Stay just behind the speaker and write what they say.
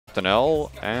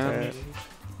L and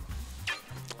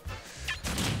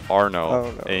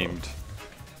Arno aimed.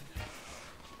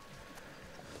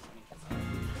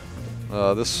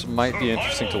 This might be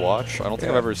interesting to watch. I don't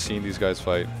think I've ever seen these guys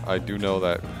fight. I do know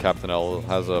that Captain L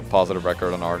has a positive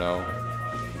record on Arno.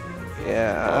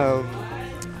 Yeah,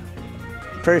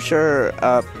 pretty sure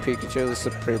Pikachu is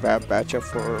a pretty bad matchup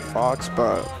for Fox,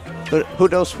 but who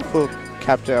knows who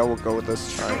Captain L will go with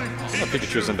this time.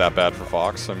 Pikachu isn't that bad for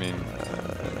Fox. I mean,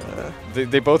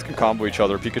 they both can combo each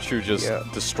other. Pikachu just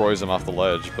destroys him off the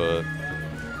ledge, but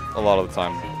a lot of the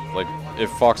time, like, if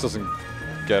Fox doesn't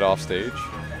get off stage,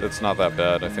 it's not that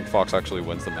bad. I think Fox actually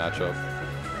wins the matchup.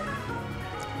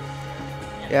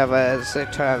 Yeah, but at the same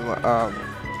time,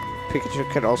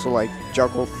 Pikachu can also like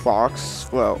juggle Fox.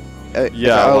 Well, he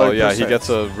gets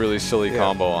a really silly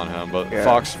combo on him, but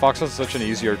Fox has such an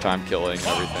easier time killing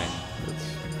everything.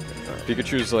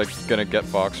 Pikachu's like gonna get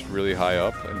Fox really high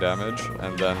up in damage,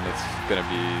 and then it's gonna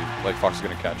be like Fox is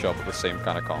gonna catch up with the same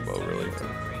kind of combo, really.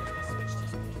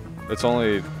 It's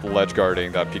only ledge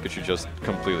guarding that Pikachu just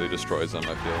completely destroys them,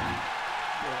 I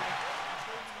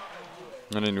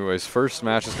feel. And anyways, first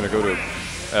match is gonna go to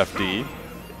FD.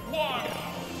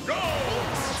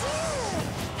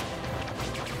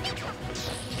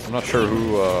 I'm not sure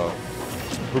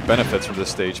who benefits from this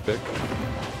stage pick.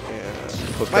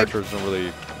 Those characters don't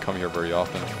really come here very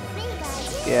often.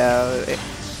 Yeah,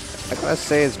 I gotta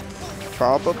say it's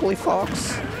probably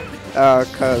Fox,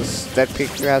 because that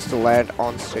Pikachu has to land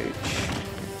on stage,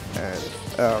 and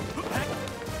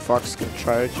Fox can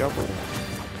try to jump,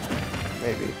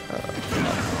 maybe. I don't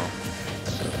know.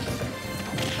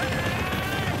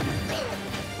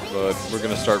 But we're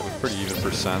gonna start with pretty even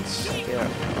percents.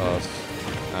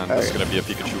 And this is gonna be a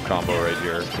Pikachu combo right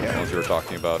here, as we were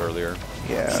talking about earlier.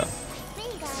 Yeah.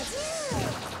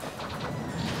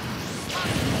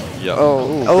 Yep.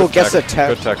 Oh, gets a tech.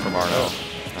 Good tech from Arno.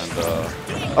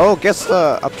 And gets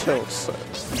the up tilts.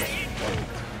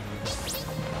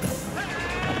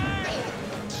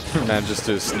 manages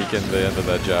to sneak in the end of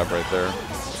that jab right there.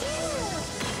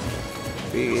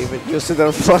 We even using the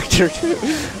reflector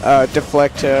to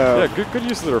deflect. Yeah, good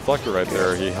use of the reflector right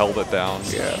there. He held it down,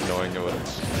 knowing it would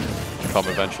come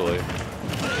eventually.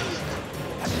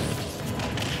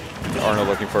 Arno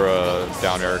looking for a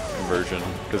down air conversion,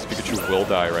 because Pikachu will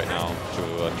die right now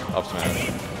to an up smash.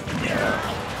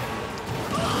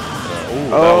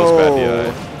 That was bad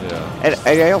DI. Yeah.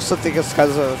 And I also think it's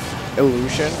because of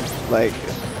illusion. Like,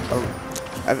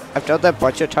 I've done that a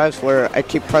bunch of times where I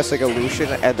keep pressing illusion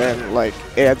and then like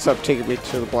it ends up taking me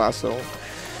to the blast zone.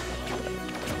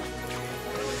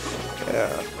 Yeah.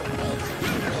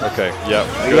 Okay. Yep.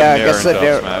 Good I guess the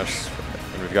nair smash.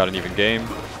 And we've got an even game.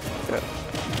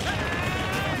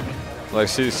 Like,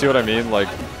 see what I mean? Like,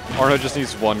 Arno just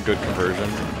needs one good conversion.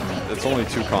 It's only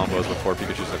 2 combos before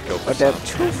Pikachu's at kill %. But they have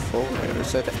 2 full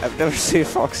nairs. I've never seen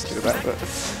Fox do that, but.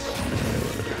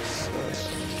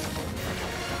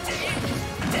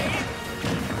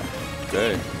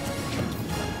 Okay.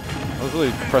 I was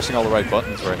really pressing all the right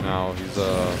buttons right now. He's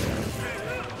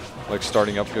like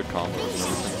starting up good combos and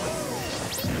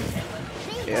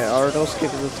everything. Yeah, Arno's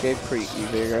keeping this game pretty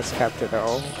even against Captain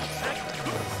L.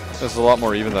 This is a lot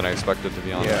more even than I expected, to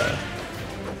be honest. Yeah.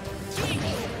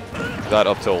 That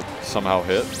up tilt somehow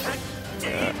hit.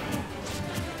 Yeah.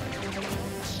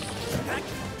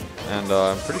 And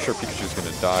I'm pretty sure Pikachu's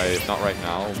going to die, if not right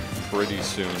now, pretty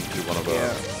soon to one of the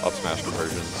up smash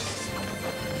conversions.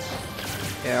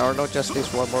 Yeah, Arno just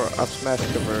needs one more up smash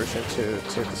conversion to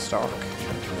take the stock.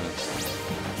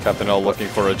 Captain L looking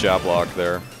for a jab lock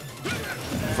there.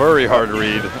 Very hard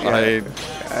read.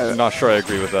 I'm not sure I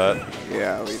agree with that.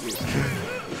 Yeah, we do.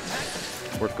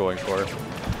 Worth going for.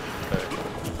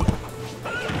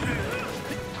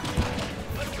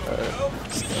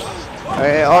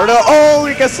 Hey, Arno! Oh,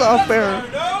 he gets up there!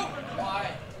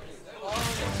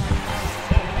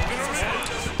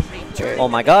 Okay. Oh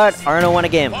my god, Arno won a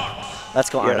game. Let's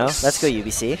go, Arno. Let's go,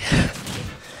 UBC.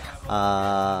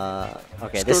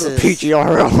 Okay, this is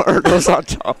PGR. Arno's on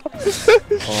top.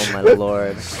 Oh my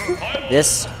lord.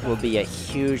 This will be a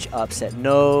huge upset.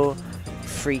 No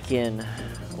freaking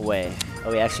way.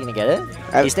 Are we actually gonna get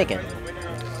it? He's thinking.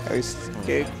 He's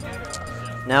thinking.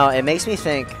 Now, it makes me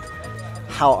think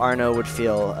how Arno would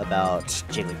feel about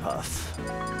Jigglypuff.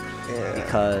 Yeah.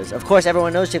 Because, of course,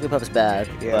 everyone knows Jigglypuff is bad,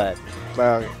 but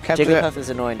Jigglypuff is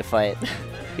annoying to fight.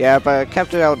 Yeah, but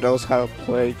Captain L knows how to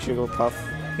play Jigglypuff.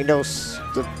 He knows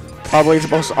probably the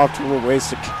most optimal ways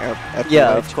to camp at the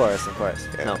ledge. Of course.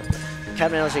 Yeah. No,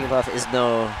 Captain L's Jigglypuff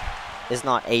is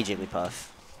not a Jigglypuff.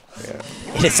 Yeah.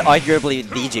 It's arguably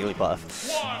the Jigglypuff.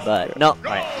 But no,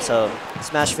 alright, so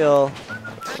Smashville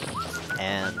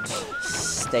and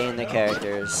stay in the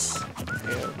characters.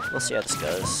 Yeah. We'll see how this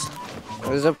goes. It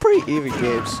was a pretty even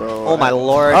game, so... Oh my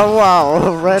lord. Oh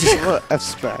wow, red F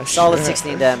smash. Solid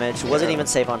 16 damage. Wasn't even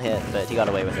safe on hit, but he got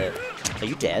away with it. Are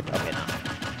you dead? Okay,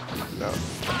 no. No.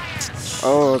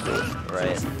 Oh,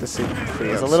 right. This seemed pretty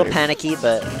It was a little panicky,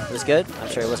 but it was good. I'm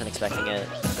sure he wasn't expecting it.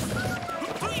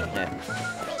 Yeah.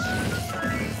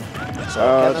 So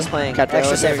Kevin's playing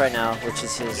extra safe right now, which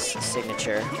is his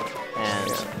signature.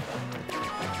 And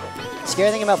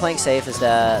scary thing about playing safe is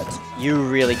that you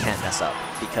really can't mess up,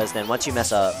 because then once you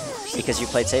mess up, because you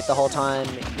played safe the whole time,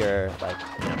 you're like,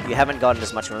 you haven't gotten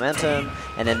as much momentum,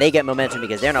 and then they get momentum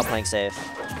because they're not playing safe.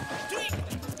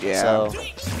 Yeah. So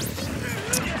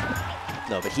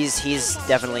no, but he's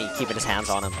definitely keeping his hands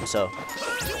on him. So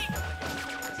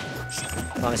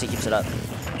as long as he keeps it up,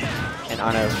 and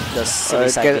Arno does silly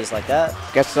side Bs like that.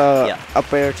 Gets the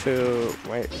up air to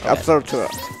up throw to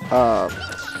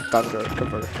thunder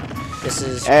convert. This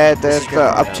is and there's the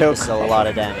up tilt. This is a lot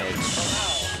of damage.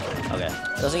 Okay,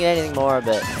 doesn't get anything more,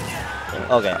 but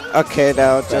okay. Okay,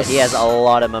 now just he has a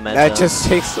lot of momentum. That just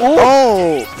takes.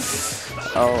 Oh,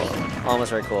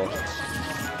 almost very cool.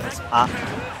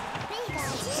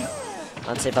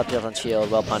 Unsafe up tilt on shield,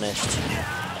 well punished.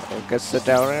 Gets the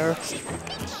down air.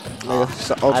 I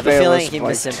have a feeling he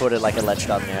misinputted like a ledge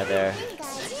drop nair there.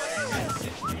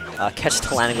 Catch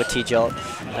the landing with T-Jolt.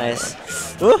 Nice.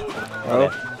 Ooh. Okay.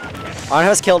 Arno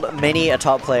has killed many a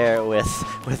top player with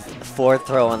forward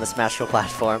throw on the Smash Bros.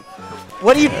 Platform.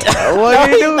 What are you doing? What are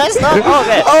you doing? Messed up? Oh,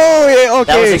 okay. Oh, yeah,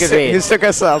 okay. That was a good read. He took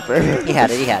us up. He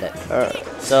had it.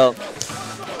 So,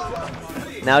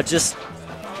 now just...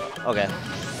 Okay.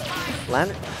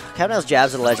 Captain's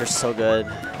jabs at the ledge are so good.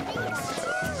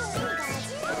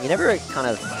 You never kind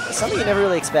of... It's something you never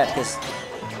really expect, because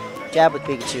jab with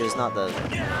Pikachu is not the...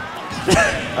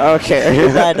 Okay.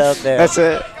 Right up there. That's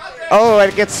it. Oh,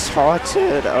 it gets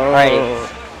taunted. Oh. Alright.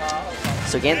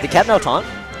 So again, did Cap now taunt?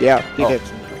 Yeah, he did.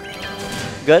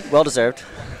 Good, well deserved.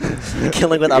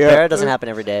 Killing with up air doesn't happen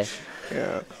every day.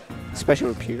 Yeah. Especially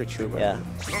with Pikachu. Yeah.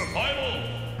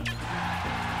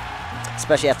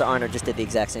 Especially after Arno just did the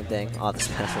exact same thing on the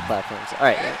Smash Bros. Platforms.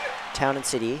 Alright, Town and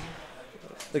City.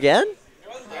 Again?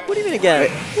 What do you mean again?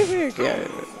 What do you mean again?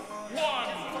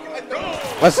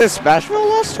 Was this Smash Bros.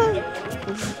 Last time?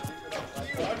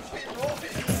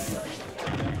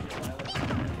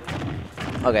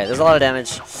 Okay, there's a lot of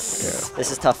damage. Yeah.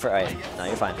 This is tough for... Alright, no,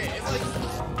 you're fine.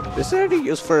 Is there any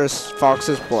use for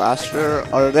Fox's blaster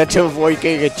other than to avoid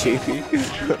getting a GP?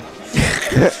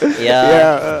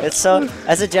 Yeah. It's so...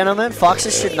 As a gentleman,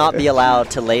 Foxes should not be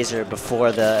allowed to laser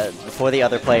before the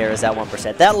other player is at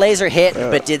 1%. That laser hit,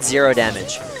 but did 0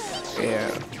 damage.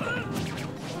 Yeah.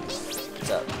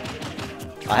 So,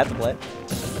 I have to play.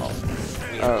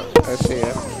 Oh, I see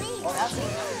it.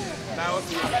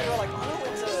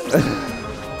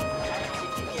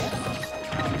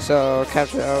 So,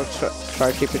 Captain, I'll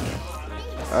try to keep it,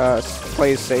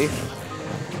 play safe.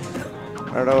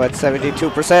 I don't know, at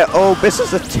 72%. Oh,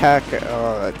 misses attack.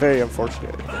 Very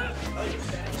unfortunate.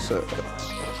 So.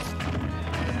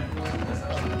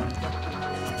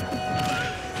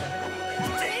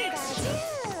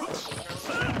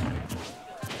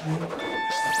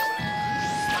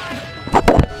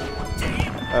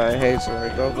 Hey, so there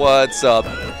we go. What's up?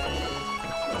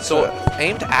 So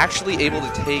AIMD actually able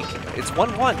to take, it's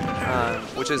 1-1,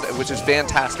 which is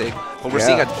fantastic. But we're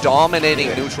seeing a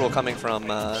dominating neutral coming from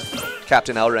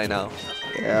Captain L right now.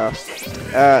 Yeah.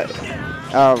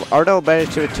 Arno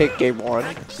managed to take game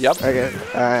 1. Yep. Okay.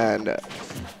 And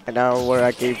now we're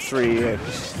at game 3, and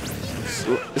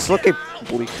it's looking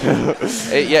bleak.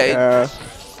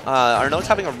 Arno's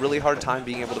having a really hard time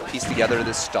being able to piece together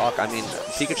this stock. I mean,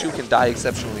 Pikachu can die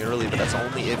exceptionally early, but that's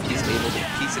only if he's able to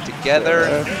piece it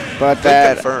together. But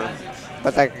that confirm.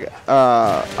 But that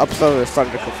up throw is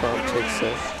Thunder confirm takes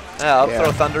it. Yeah, up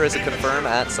throw Thunder is a confirm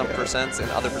at some percents, and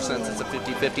other percents it's a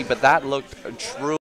 50-50, but that looked true.